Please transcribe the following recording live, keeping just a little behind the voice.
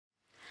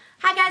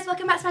guys,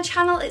 welcome back to my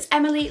channel. It's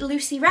Emily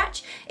Lucy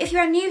Rajch. If you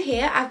are new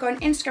here, I've got an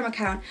Instagram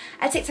account,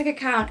 a TikTok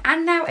account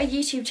and now a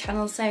YouTube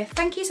channel, so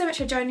thank you so much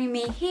for joining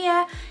me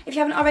here. If you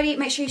haven't already,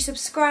 make sure you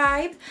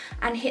subscribe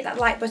and hit that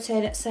like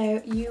button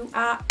so you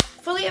are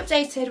fully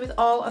updated with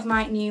all of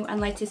my new and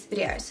latest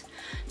videos.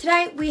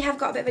 Today we have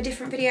got a bit of a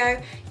different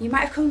video. You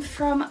might have come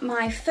from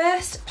my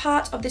first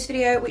part of this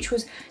video, which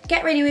was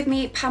get ready with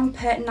me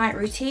pamper night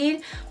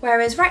routine,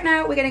 whereas right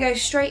now we're going to go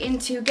straight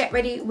into get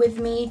ready with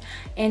me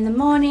in the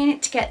morning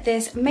to get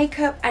this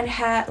makeup and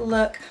hair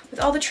look with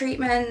all the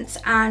treatments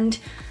and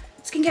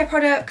skincare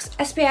products,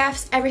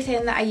 SPFs,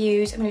 everything that I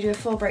use. I'm going to do a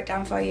full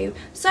breakdown for you.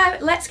 So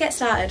let's get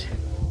started.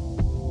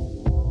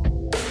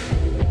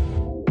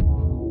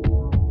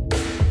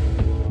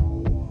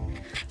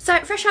 So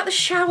fresh out the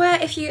shower,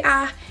 if you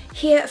are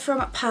here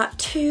from part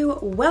 2,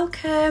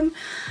 welcome.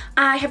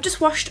 I have just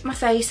washed my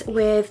face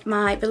with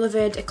my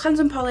beloved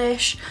cleansing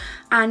polish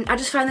and I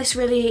just find this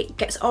really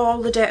gets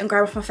all the dirt and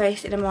grime off my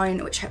face in the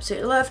morning, which I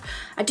absolutely love.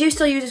 I do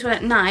still use this one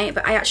at night,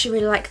 but I actually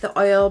really like the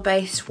oil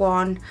based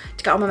one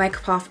to get all my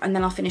makeup off, and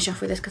then I'll finish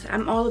off with this because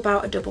I'm all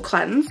about a double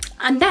cleanse.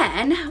 And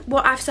then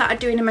what I've started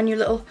doing in my new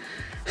little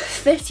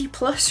 30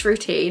 plus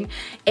routine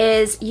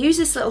is use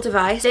this little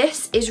device.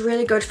 This is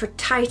really good for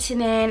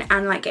tightening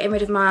and like getting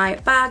rid of my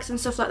bags and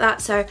stuff like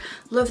that, so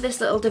love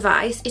this little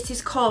device. It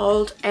is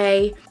called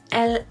a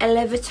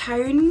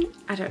Levitone.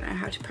 I don't know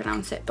how to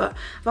pronounce it, but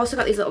I've also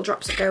got these little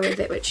drops that go with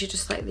it, which are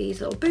just like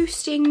these little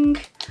boosting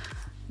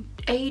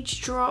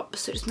age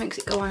drops, so it just makes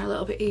it go on a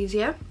little bit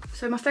easier.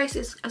 So my face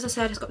is, as I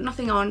said, it's got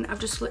nothing on. I've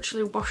just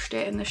literally washed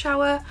it in the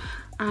shower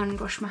and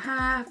washed my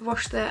hair,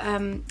 washed the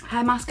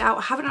hair mask out.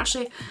 I haven't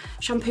actually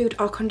shampooed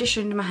or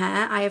conditioned my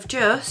hair. I have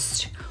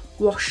just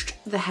washed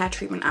the hair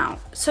treatment out.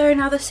 So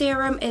now the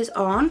serum is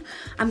on.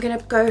 I'm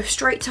gonna go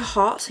straight to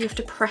hot, so you have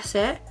to press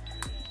it.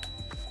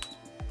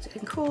 So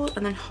then cool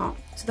and then hot.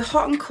 So the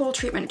hot and cool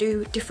treatment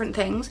do different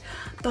things.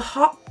 The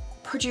hot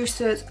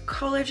produces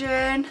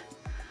collagen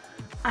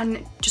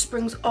and just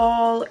brings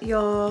all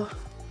your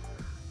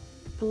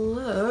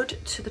blood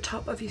to the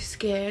top of your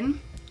skin,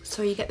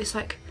 so you get this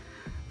like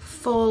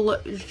full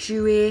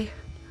dewy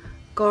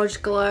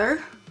gorge glow.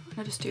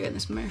 I'll just do it in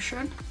this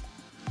motion.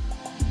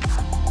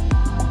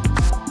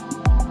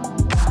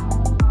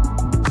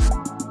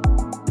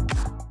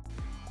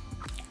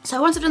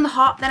 So once I've done the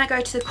hot, then I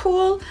go to the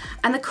cool,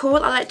 and the cool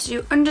I like to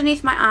do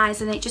underneath my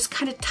eyes, and it just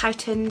kind of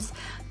tightens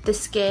the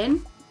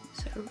skin.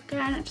 So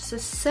again, it's just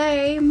the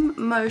same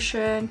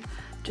motion,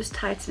 just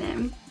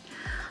tightening.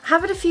 I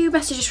have had a few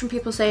messages from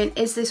people saying,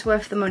 is this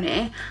worth the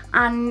money?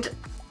 And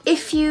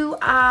if you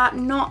are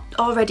not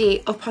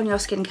already up on your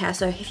skincare,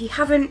 so if you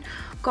haven't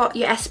got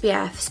your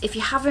SPFs, if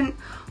you haven't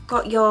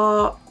got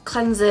your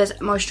cleansers,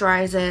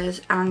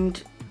 moisturisers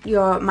and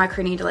your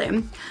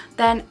microneedling,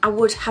 then I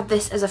would have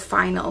this as a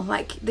final.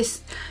 Like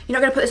this, you're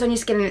not going to put this on your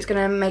skin and it's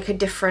going to make a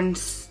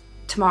difference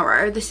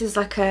tomorrow. This is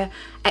like a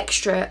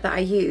extra that I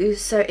use.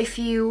 So if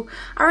you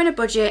are in a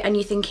budget and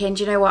you're thinking,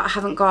 do you know what, I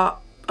haven't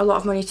got a lot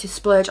of money to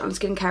splurge on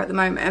skincare at the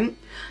moment,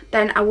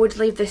 then I would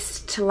leave this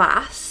to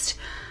last.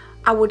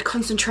 I would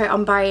concentrate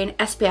on buying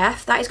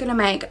SPF. That is going to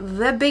make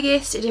the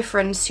biggest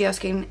difference to your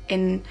skin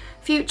in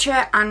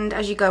future and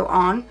as you go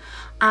on.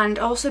 And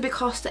also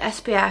because the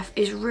SPF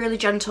is really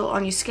gentle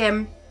on your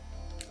skin,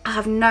 I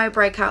have no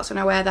breakouts when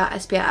I wear that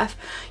SPF.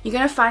 You're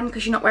going to find,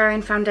 because you're not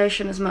wearing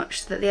foundation as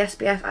much, that the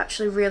SPF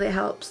actually really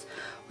helps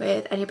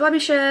with any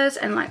blemishes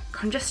and like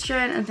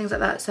congestion and things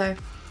like that. So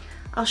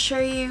I'll show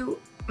you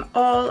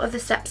all of the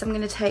steps I'm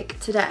going to take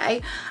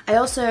today. I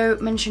also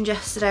mentioned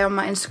yesterday on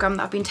my Instagram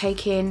that I've been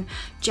taking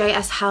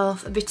JS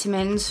Health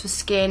vitamins for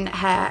skin,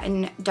 hair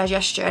and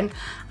digestion,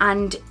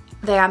 and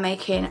they are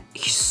making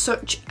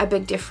such a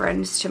big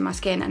difference to my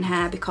skin and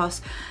hair,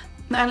 because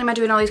not only am I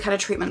doing all these kind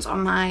of treatments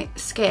on my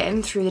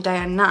skin through the day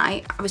and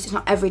night, obviously it's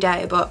not every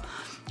day, but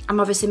I'm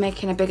obviously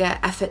making a bigger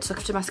effort to look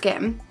after my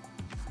skin.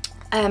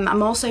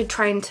 I'm also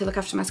trying to look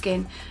after my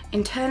skin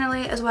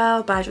internally as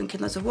well by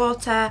drinking loads of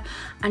water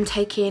and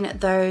taking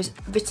those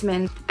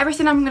vitamins.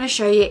 Everything I'm going to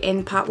show you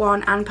in part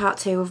 1 and part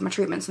 2 of my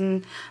treatments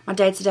and my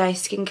day-to-day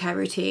skincare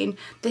routine.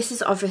 This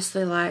is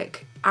obviously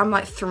like, I'm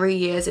like 3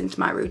 years into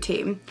my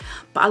routine,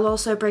 but I'll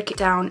also break it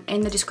down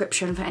in the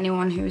description for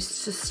anyone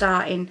who's just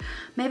starting.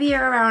 Maybe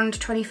you're around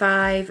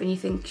 25 and you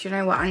think, you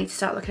know what, I need to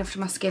start looking after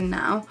my skin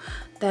now,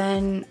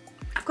 then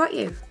I've got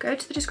you. Go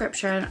to the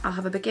description, I'll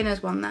have a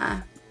beginner's one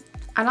there.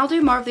 And I'll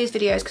do more of these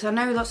videos because I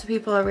know lots of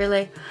people are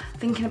really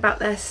thinking about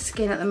their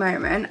skin at the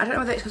moment. I don't know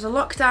whether it's because of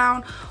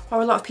lockdown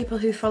or a lot of people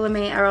who follow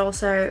me are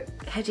also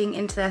heading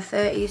into their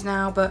 30s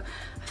now, but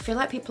I feel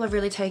like people are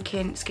really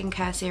taking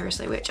skincare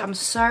seriously, which I'm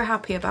so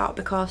happy about,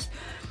 because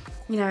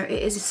you know, it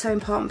is so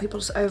important. People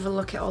just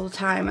overlook it all the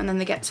time, and then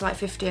they get to like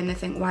 50 and they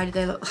think, why do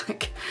they look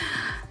like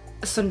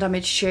a sun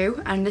damaged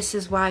shoe? And this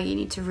is why you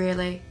need to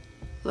really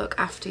look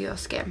after your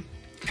skin.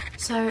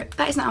 So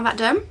that is now that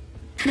done.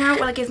 Now,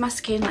 while I give my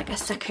skin like a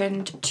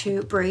second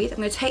to breathe, I'm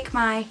going to take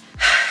my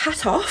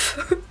hat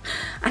off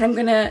and I'm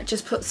going to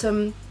just put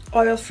some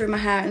oil through my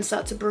hair and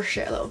start to brush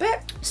it a little bit.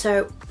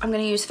 So I'm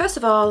going to use, first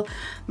of all,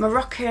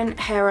 Moroccan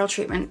hair oil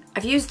treatment.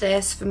 I've used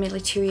this for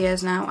nearly 2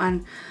 years now,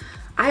 and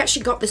I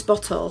actually got this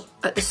bottle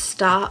at the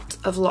start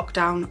of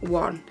lockdown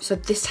 1. So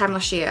this time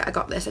last year I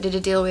got this. I did a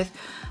deal with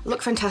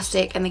Look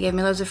Fantastic and they gave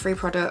me loads of free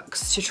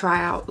products to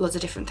try out loads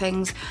of different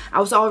things. I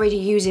was already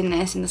using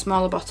this in the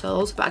smaller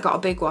bottles, but I got a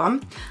big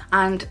one,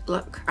 and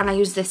look, and I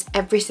use this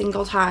every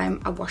single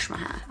time I wash my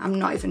hair. I'm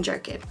not even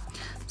joking.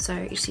 So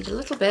you just need a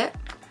little bit,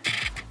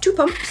 2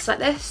 pumps like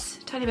this,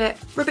 tiny bit,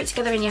 rub it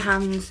together in your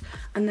hands,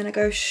 and then I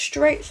go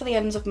straight for the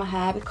ends of my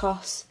hair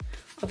because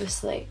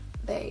obviously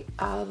they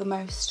are the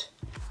most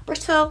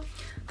brittle.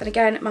 Then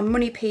again, my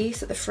money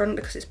piece at the front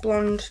because it's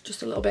blonde,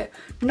 just a little bit.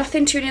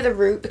 Nothing too near the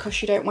root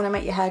because you don't want to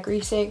make your hair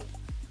greasy.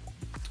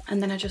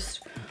 And then I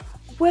just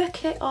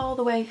work it all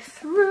the way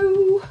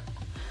through,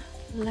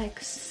 like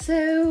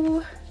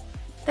so.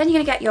 Then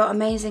you're going to get your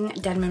amazing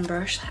Denman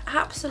brush. I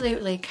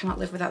absolutely cannot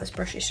live without this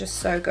brush, it's just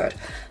so good.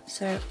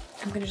 So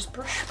I'm going to just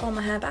brush all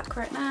my hair back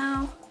right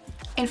now.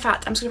 In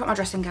fact, I'm just going to put my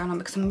dressing gown on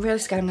because I'm really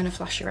scared I'm going to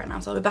flash you right now,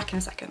 so I'll be back in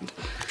a second.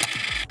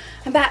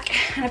 I'm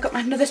back and I've got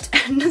my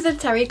another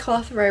terry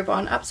cloth robe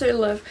on.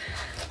 Absolutely love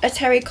a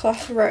terry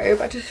cloth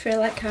robe. I just feel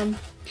like I'm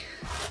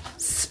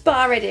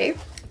spa ready.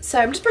 So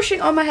I'm just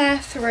brushing all my hair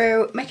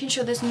through, making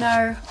sure there's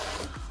no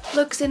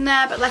lugs in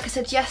there. But like I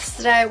said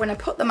yesterday, when I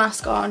put the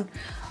mask on,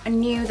 I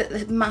knew that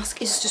the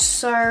mask is just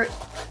so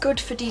good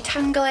for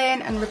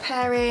detangling and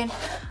repairing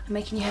and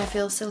making your hair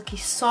feel silky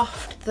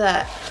soft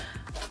that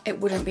it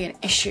wouldn't be an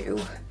issue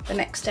the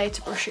next day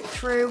to brush it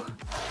through.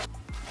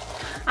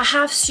 I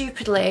have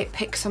stupidly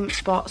picked some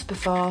spots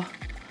before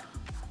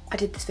I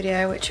did this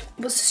video, which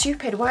was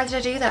stupid. Why did I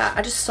do that?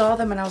 I just saw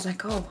them and I was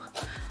like, oh,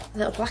 a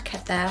little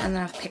blackhead there, and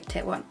then I've picked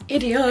it. What an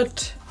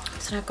idiot.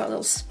 So now I've got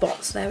little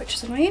spots there, which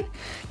is annoying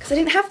because I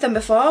didn't have them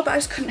before, but I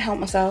just couldn't help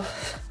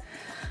myself.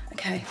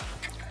 Okay,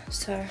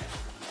 so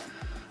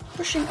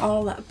brushing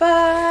all that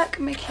back,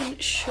 making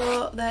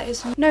sure there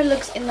is no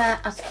lugs in there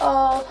at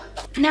all.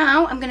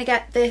 Now I'm going to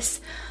get this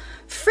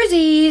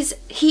Frizzy's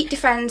Heat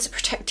Defense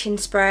Protecting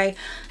Spray,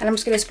 and I'm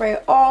just going to spray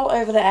it all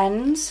over the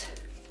ends,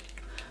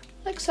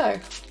 like so.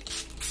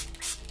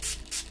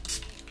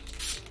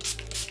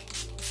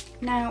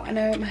 Now I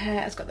know my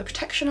hair has got the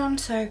protection on,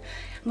 so I'm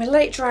going to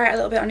let it dry a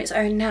little bit on its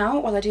own now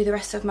while I do the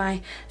rest of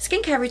my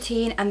skincare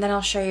routine, and then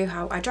I'll show you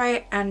how I dry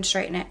it and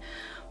straighten it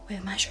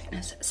with my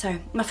straighteners. So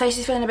my face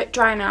is feeling a bit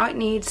dry now. It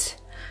needs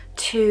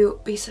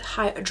to be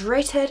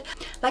hydrated.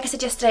 Like I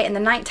said yesterday in the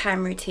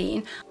nighttime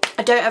routine,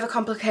 I don't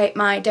overcomplicate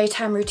my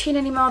daytime routine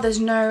anymore. There's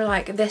no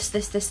like this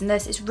and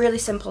this. It's really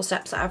simple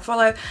steps that I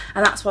follow,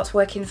 and that's what's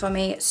working for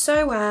me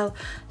so well.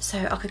 So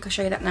I'll quickly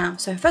show you that now.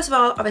 So first of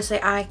all,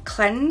 obviously I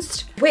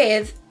cleansed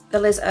with the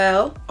Liz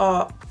Earl,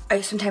 or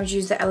I sometimes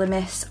use the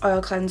LMS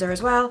oil cleanser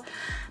as well.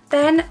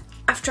 Then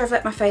after I've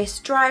let my face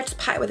dry, just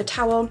pat it with a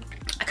towel.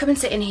 I come and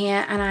sit in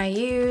here and I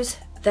use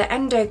the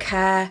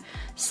Endocare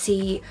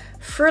C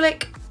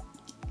FERULIC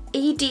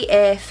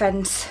EDA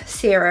Fence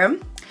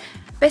Serum.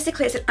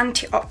 Basically it's an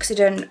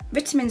antioxidant,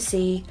 vitamin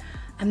C,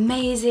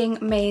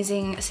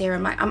 amazing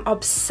serum. Like, I'm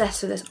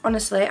obsessed with this.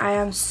 Honestly, I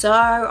am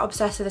so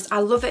obsessed with this. I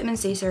love vitamin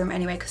C serum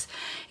anyway because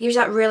it gives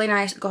that really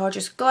nice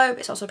gorgeous glow.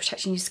 It's also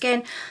protecting your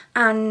skin,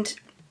 and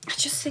I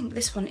just think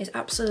this one is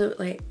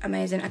absolutely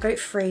amazing. I got it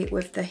free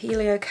with the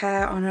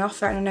Heliocare on an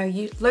offer, and I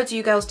know loads of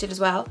you girls did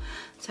as well.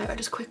 So I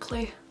just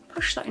quickly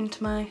push that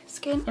into my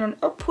skin in an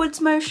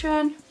upwards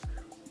motion.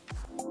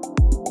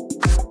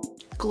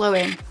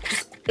 Glowing.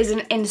 Just is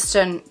an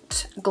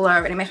instant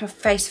glow, and it makes my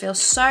face feel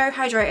so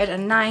hydrated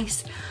and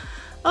nice.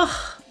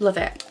 Oh, love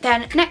it.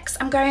 Then next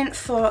I'm going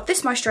for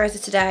this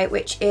moisturiser today,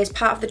 which is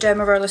part of the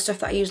Dermaroller stuff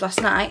that I used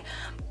last night.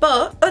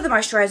 But other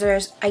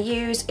moisturisers I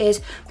use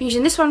is, I've been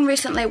using this one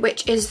recently,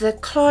 which is the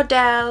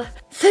Claudel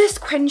Thirst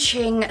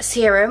Quenching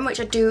Serum, which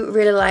I do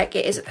really like.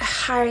 It is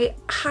high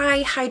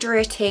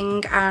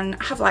hydrating, and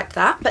I have liked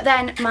that. But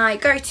then my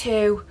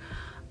go-to,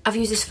 I've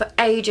used this for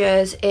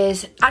ages,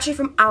 is actually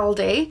from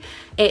Aldi.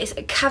 It's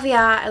a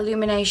Caviar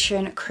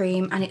Illumination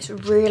Cream, and it's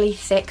really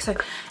thick. So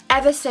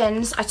ever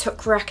since I took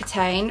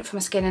Roaccutane for my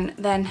skin and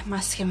then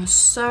my skin was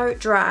so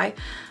dry,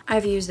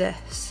 I've used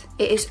this.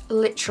 It is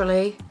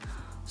literally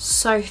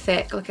so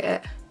thick, look at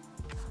it.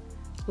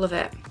 Love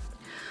it.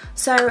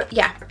 So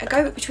yeah, I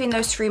go between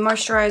those three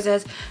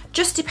moisturisers.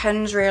 Just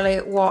depends really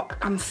what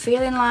I'm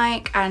feeling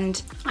like,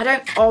 and I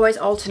don't always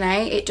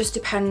alternate. It just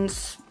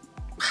depends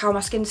how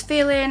my skin's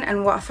feeling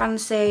and what I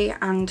fancy.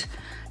 And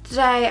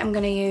today I'm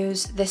going to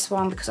use this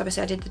one because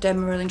obviously I did the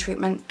Dermarolling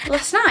treatment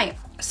last night.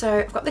 So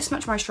I've got this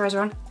much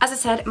moisturiser on. As I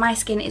said, my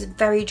skin is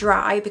very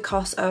dry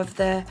because of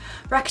the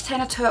Roaccutane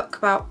I took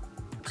about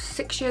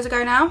 6 years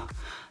ago now.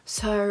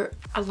 So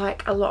I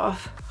like a lot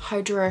of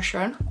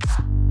hydration.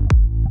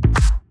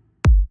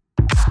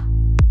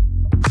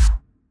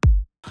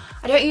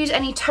 I don't use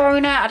any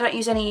toner, I don't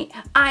use any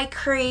eye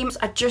creams.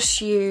 I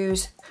just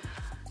use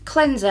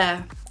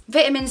cleanser,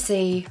 vitamin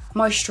C,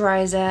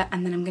 moisturiser,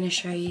 and then I'm going to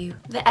show you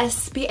the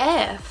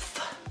SPF.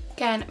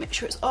 Again, make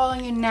sure it's all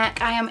on your neck.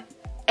 I am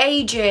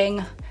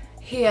aging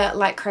here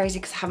like crazy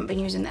because I haven't been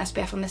using the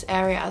SPF on this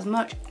area as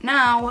much.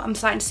 Now I'm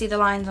starting to see the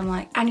lines. I'm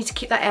like, I need to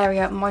keep that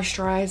area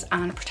moisturised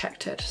and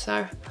protected.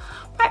 So,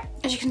 right,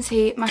 as you can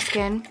see, my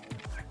skin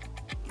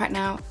right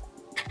now,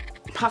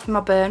 apart from my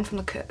burn from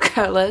the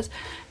curlers,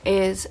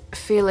 is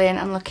feeling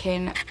and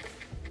looking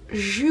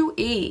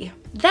dewy.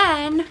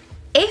 Then,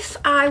 if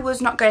I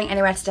was not going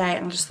anywhere today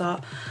and I just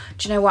thought,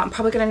 do you know what, I'm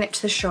probably going to nip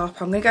to the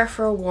shop, I'm going to go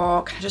for a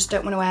walk, I just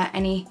don't want to wear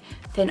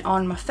anything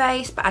on my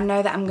face, but I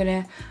know that I'm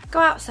going to go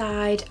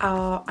outside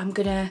or I'm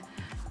going to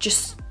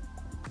just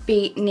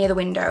be near the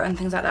window and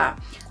things like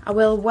that, I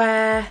will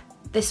wear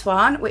this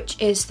one,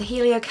 which is the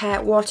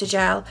Heliocare Water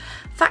Gel,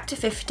 Factor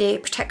 50,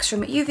 protects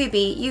from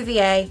UVB,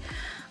 UVA,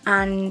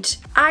 and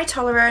eye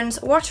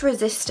tolerance, water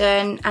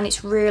resistant, and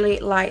it's really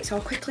light. So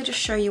I'll quickly just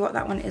show you what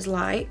that one is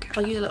like.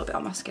 I'll use a little bit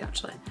on my skin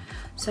actually.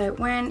 So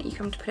when you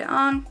come to put it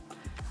on,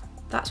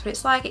 that's what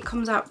it's like. It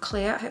comes out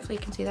clear, hopefully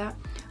you can see that.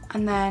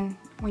 And then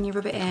when you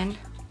rub it in,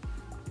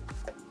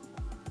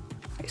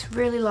 it's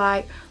really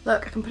light.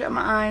 Look, I can put it on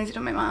my eyes, it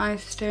don't make my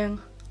eyes sting.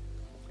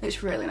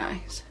 It's really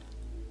nice.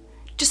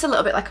 Just a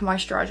little bit like a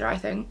moisturiser, I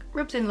think.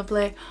 Rubs in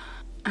lovely,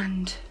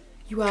 and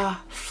you are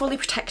fully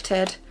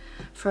protected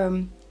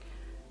from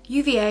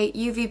UVA,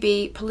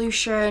 UVB,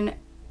 pollution.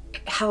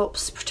 It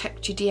helps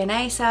protect your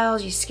DNA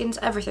cells, your skin's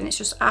everything. It's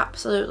just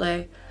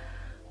absolutely,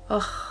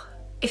 oh.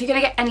 If you're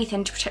gonna get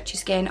anything to protect your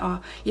skin, or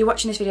you're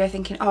watching this video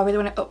thinking, oh, I really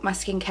wanna up my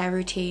skincare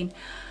routine,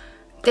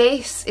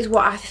 this is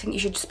what I think you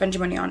should spend your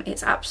money on.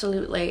 It's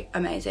absolutely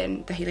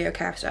amazing, the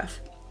Heliocare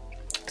stuff.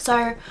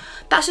 So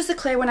that's just a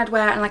clear one I'd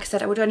wear, and like I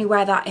said, I would only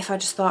wear that if I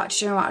just thought,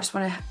 do you know what, I just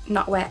wanna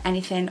not wear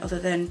anything other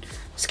than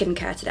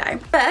skincare today.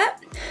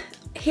 But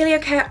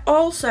Heliocare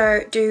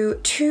also do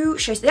 2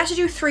 shades. They actually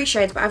do 3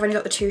 shades, but I've only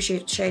got the 2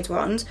 shades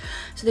ones.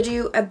 So they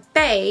do a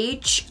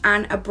beige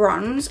and a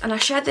bronze, and I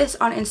shared this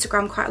on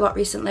Instagram quite a lot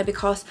recently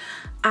because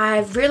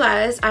I've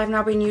realised I've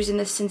now been using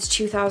this since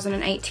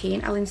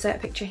 2018. I'll insert a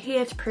picture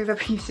here to prove I've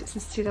been using it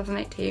since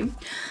 2018.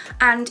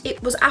 And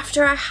it was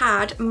after I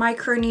had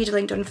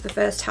microneedling done for the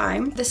first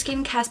time. The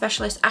skincare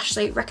specialist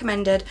Ashley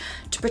recommended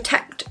to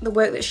protect the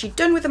work that she'd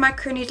done with the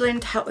microneedling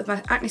to help with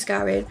my acne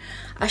scarring,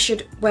 I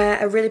should wear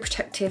a really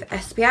protective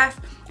SPF,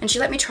 and she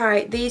let me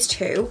try these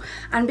 2,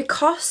 and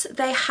because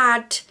they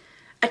had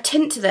a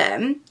tint to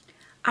them,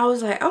 I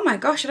was like, oh my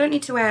gosh, I don't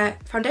need to wear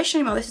foundation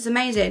anymore, this is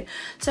amazing.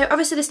 So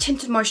obviously there's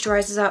tinted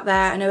moisturisers out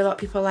there. I know a lot of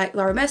people like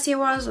Laura Mercier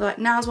ones or like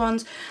NARS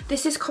ones.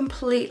 This is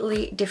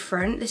completely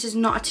different. This is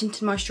not a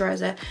tinted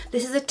moisturiser.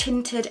 This is a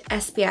tinted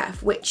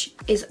SPF, which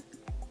is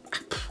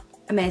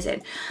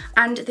amazing.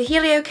 And the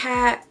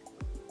Heliocare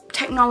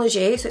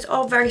technology, so it's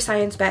all very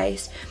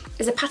science-based,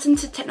 is a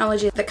patented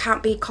technology that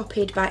can't be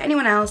copied by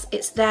anyone else.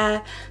 It's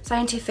their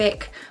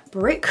scientific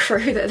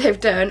breakthrough that they've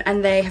done,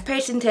 and they have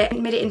patented it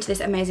and made it into this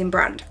amazing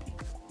brand.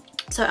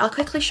 So I'll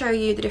quickly show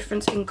you the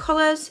difference in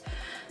colours.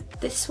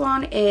 This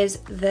one is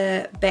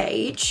the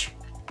beige,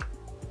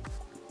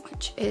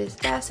 which is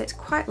there, so it's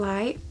quite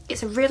light.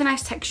 It's a really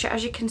nice texture,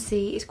 as you can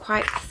see, it's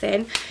quite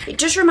thin. It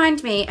does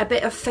remind me a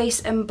bit of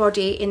Face and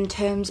Body in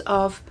terms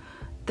of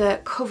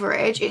the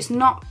coverage. It's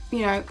not,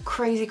 you know,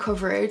 crazy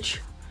coverage,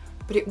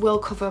 but it will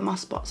cover my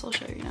spots. I'll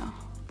show you now.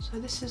 So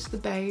this is the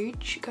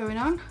beige going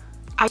on.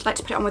 I like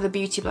to put it on with a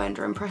beauty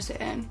blender and press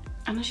it in.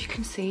 And as you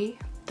can see,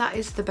 that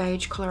is the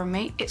beige colour on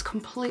me. It's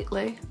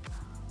completely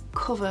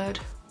covered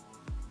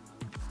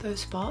those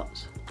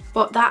spots.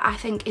 But that, I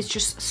think, is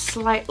just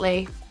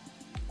slightly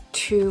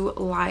too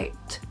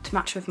light to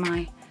match with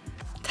my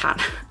tan.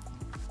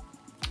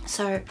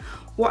 So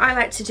what I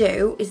like to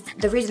do is,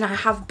 the reason I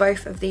have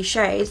both of these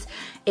shades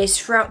is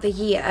throughout the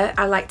year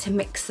I like to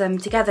mix them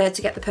together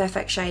to get the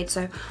perfect shade.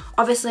 So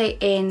obviously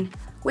in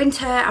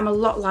winter I'm a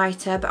lot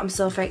lighter, but I'm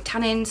still fake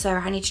tanning, so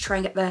I need to try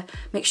and get the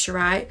mixture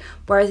right.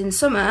 Whereas in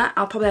summer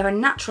I'll probably have a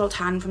natural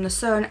tan from the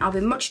sun, I'll be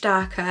much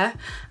darker,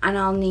 and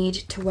I'll need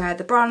to wear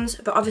the bronze.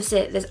 But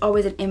obviously there's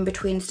always an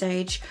in-between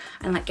stage,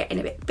 and like getting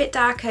a bit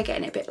darker,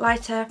 getting it a bit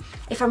lighter.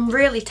 If I'm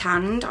really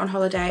tanned on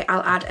holiday,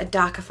 I'll add a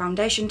darker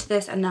foundation to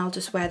this, and I'll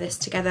just wear this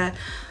together.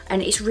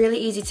 And it's really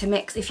easy to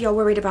mix. If you're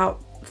worried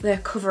about the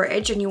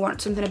coverage and you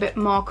want something a bit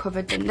more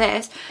covered than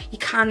this, you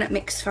can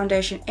mix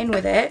foundation in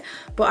with it,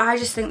 but I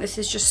just think this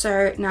is just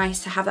so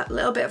nice to have that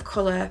little bit of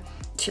colour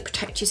to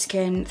protect your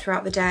skin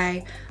throughout the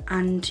day,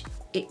 and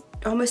it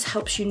almost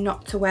helps you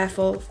not to wear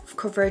full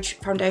coverage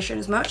foundation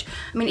as much.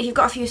 I mean, if you've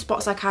got a few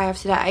spots like I have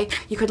today,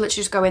 you could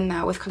literally just go in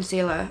there with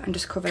concealer and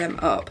just cover them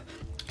up.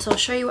 So I'll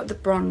show you what the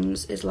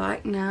bronze is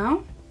like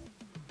now.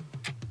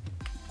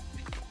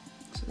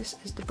 This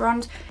is the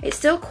bronze. It's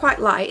still quite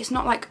light, it's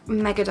not like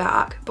mega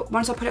dark, but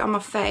once I put it on my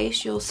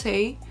face, you'll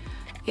see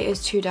it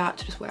is too dark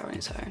to just wear on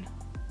its own,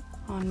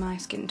 on my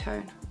skin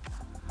tone.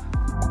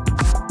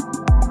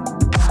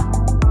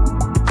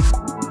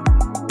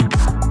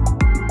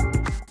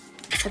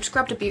 So I've just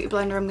grabbed a beauty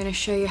blender. I'm going to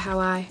show you how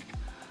I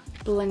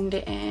blend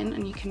it in,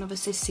 and you can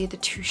obviously see the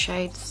 2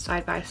 shades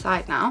side by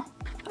side now.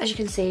 As you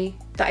can see,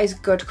 that is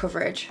good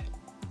coverage,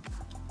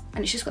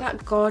 and it's just got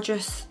that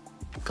gorgeous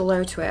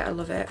glow to it. I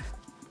love it.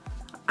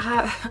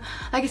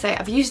 Like I say,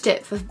 I've used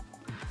it for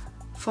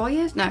 4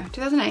 years? No,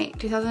 2008,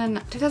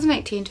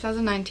 2018,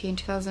 2019,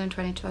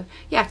 2020,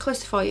 yeah, close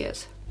to 4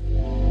 years.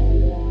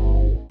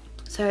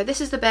 So this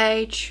is the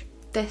beige,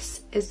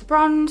 this is the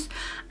bronze,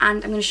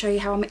 and I'm going to show you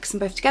how I mix them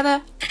both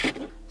together.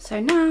 So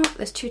now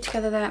there's two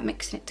together there,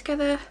 mixing it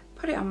together,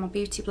 put it on my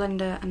beauty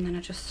blender, and then I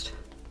just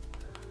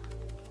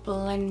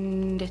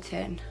blend it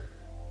in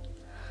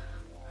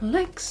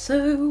like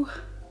so.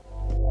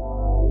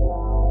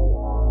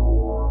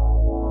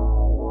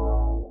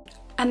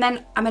 And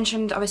then I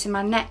mentioned obviously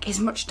my neck is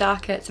much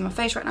darker to my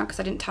face right now because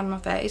I didn't tan my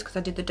face because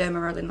I did the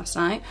Dermarolling last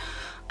night.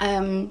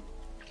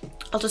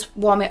 I'll just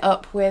warm it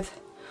up with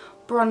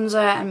bronzer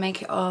and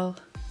make it all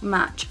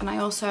match. And I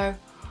also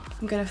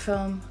am going to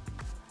film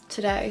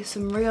today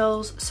some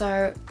reels,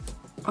 so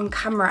on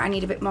camera I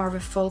need a bit more of a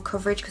full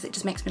coverage because it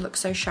just makes me look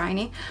so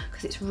shiny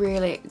because it's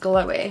really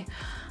glowy.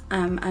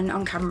 And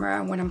on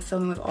camera, when I'm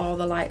filming with all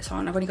the lights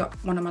on, I've only got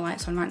one of my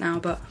lights on right now,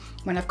 but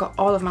when I've got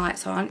all of my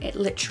lights on, it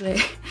literally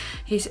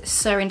is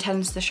so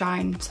intense, the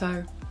shine.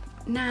 So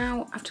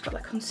now I've just got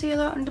like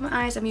concealer under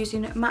my eyes. I'm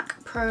using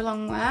MAC Pro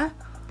Longwear.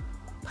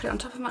 Put it on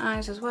top of my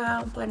eyes as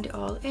well, blend it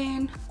all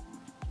in.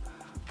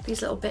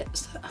 These little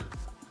bits that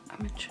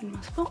I mentioned, my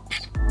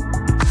spots.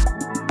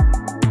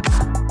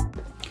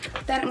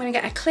 Then I'm going to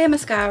get a clear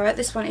mascara.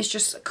 This one is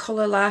just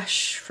Colour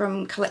Lash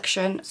from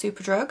Complexion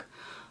Superdrug.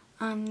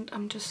 And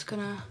I'm just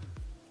gonna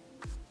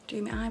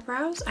do my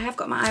eyebrows. I have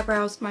got my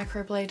eyebrows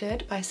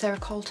microbladed by Sarah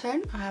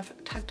Colton. I have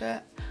tagged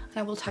her, and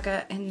I will tag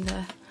her in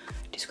the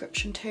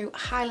description too. I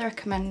highly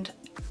recommend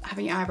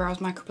having your eyebrows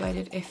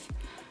microbladed if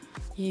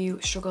you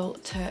struggle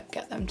to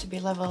get them to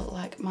be level,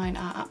 like mine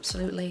are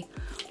absolutely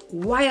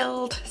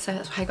wild. So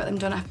that's why I got them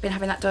done. I've been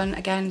having that done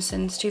again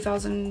since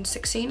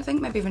 2016, I think,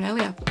 maybe even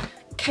earlier.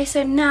 Okay,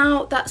 so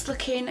now that's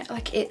looking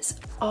like it's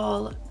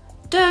all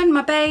done.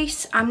 My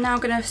base, I'm now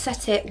going to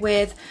set it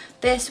with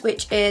this,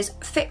 which is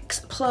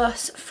Fix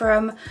Plus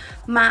from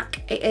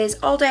MAC. It is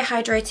all day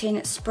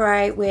hydrating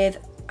spray with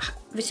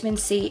vitamin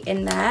C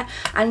in there,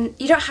 and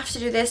you don't have to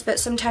do this, but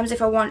sometimes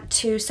if I want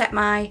to set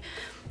my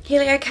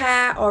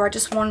Heliocare or I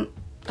just want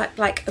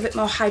like a bit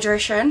more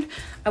hydration,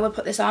 I will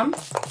put this on.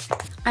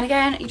 And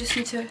again, you just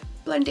need to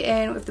blend it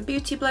in with the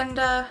beauty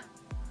blender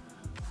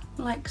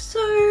like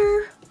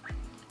so,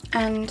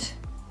 and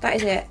that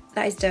is it,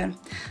 that is done.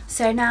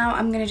 So now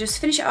I'm going to just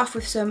finish it off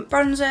with some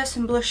bronzer,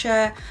 some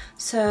blusher,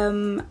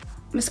 some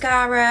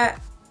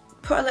mascara,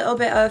 put a little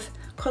bit of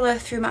colour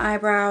through my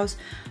eyebrows,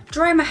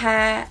 dry my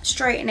hair,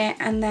 straighten it,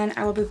 and then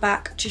I will be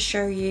back to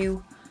show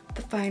you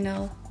the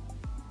final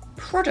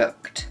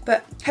product.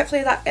 But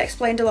hopefully that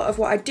explained a lot of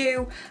what I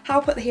do, how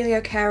I put the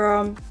Heliocare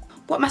on,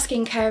 what my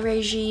skincare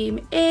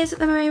regime is at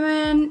the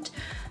moment,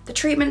 the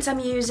treatments I'm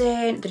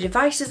using, the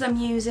devices I'm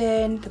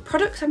using, the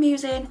products I'm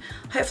using.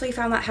 Hopefully you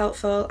found that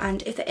helpful,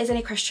 and if there is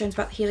any questions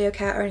about the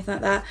Heliocare or anything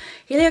like that,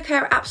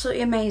 Heliocare are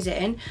absolutely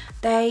amazing.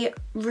 They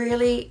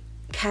really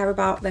care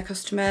about their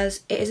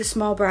customers. It is a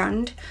small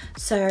brand,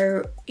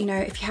 so you know,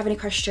 if you have any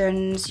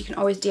questions you can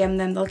always DM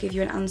them, they'll give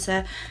you an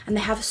answer, and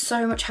they have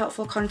so much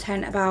helpful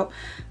content about,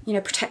 you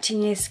know,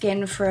 protecting your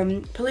skin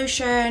from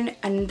pollution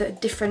and the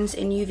difference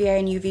in UVA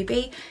and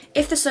UVB.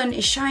 If the sun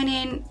is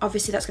shining,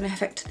 obviously that's going to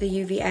affect the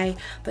UVA,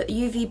 but the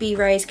UVB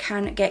rays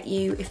can get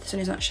you if the sun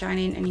is not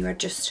shining and you are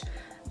just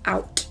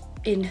out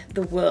in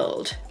the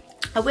world.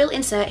 I will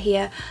insert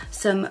here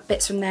some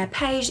bits from their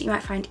page that you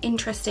might find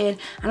interesting,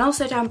 and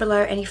also down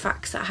below any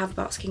facts that I have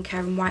about skincare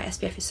and why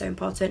SPF is so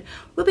important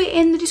will be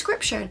in the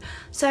description.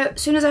 So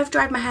as soon as I've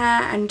dried my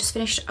hair and just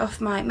finished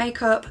off my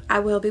makeup, I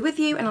will be with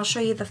you and I'll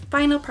show you the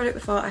final product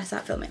before I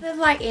start filming. The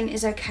lighting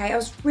is okay. I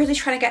was really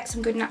trying to get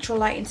some good natural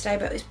lighting today,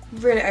 but it's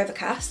really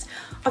overcast.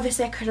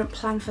 Obviously I couldn't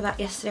plan for that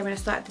yesterday when I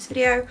started this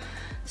video.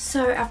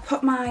 So I've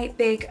put my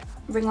big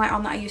ring light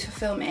on that I use for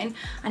filming,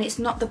 and it's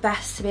not the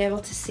best to be able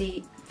to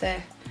see the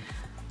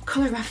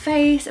colour of my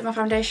face and my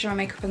foundation and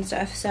my makeup and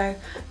stuff, so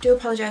do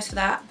apologise for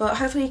that. But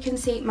hopefully you can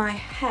see my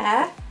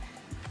hair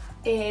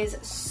is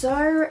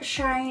so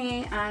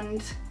shiny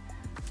and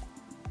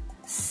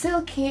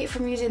silky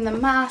from using the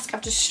mask.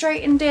 I've just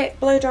straightened it,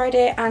 blow dried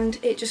it, and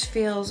it just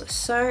feels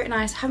so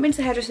nice. I haven't been to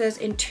the hairdressers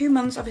in 2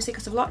 months, obviously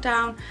because of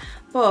lockdown,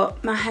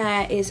 but my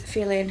hair is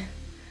feeling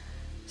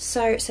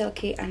so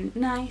silky and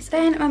nice.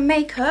 Then my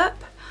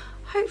makeup,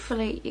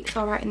 hopefully it's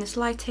alright in this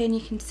lighting,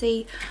 you can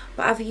see,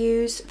 but I've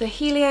used the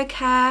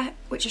Heliocare,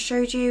 which I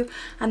showed you,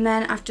 and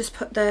then I've just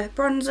put the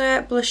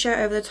bronzer, blusher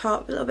over the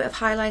top, a little bit of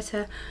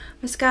highlighter,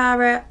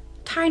 mascara,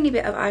 tiny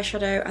bit of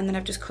eyeshadow, and then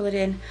I've just coloured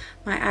in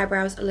my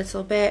eyebrows a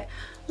little bit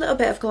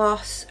of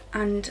gloss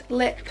and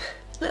lip,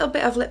 little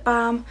bit of lip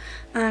balm,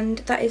 and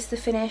that is the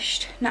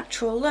finished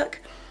natural look.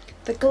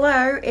 The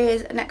glow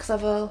is next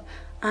level,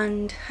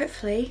 and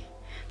hopefully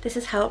this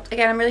has helped.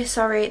 Again, I'm really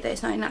sorry that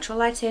it's not in natural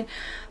lighting.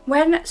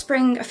 When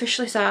spring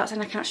officially starts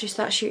and I can actually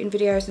start shooting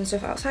videos and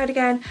stuff outside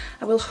again,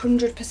 I will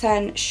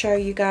 100% show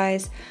you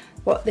guys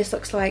what this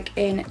looks like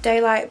in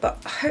daylight,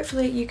 but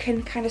hopefully you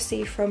can kind of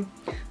see from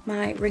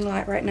my ring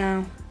light right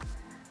now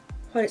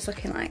what it's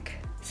looking like.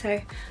 So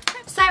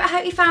I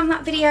hope you found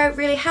that video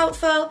really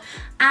helpful,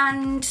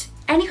 and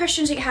any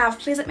questions that you have,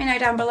 please let me know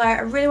down below.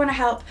 I really want to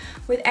help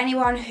with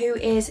anyone who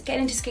is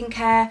getting into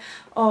skincare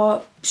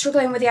or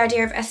struggling with the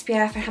idea of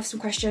SPF and have some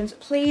questions.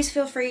 Please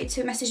feel free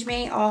to message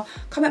me or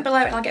comment below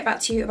and I'll get back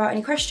to you about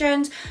any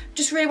questions.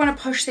 Just really want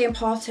to push the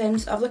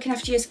importance of looking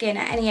after your skin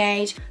at any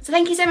age. So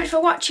thank you so much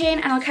for watching,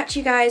 and I'll catch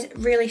you guys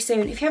really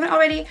soon. If you haven't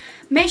already,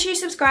 make sure you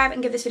subscribe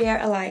and give this video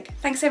a like.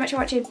 Thanks so much for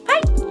watching.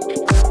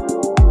 Bye!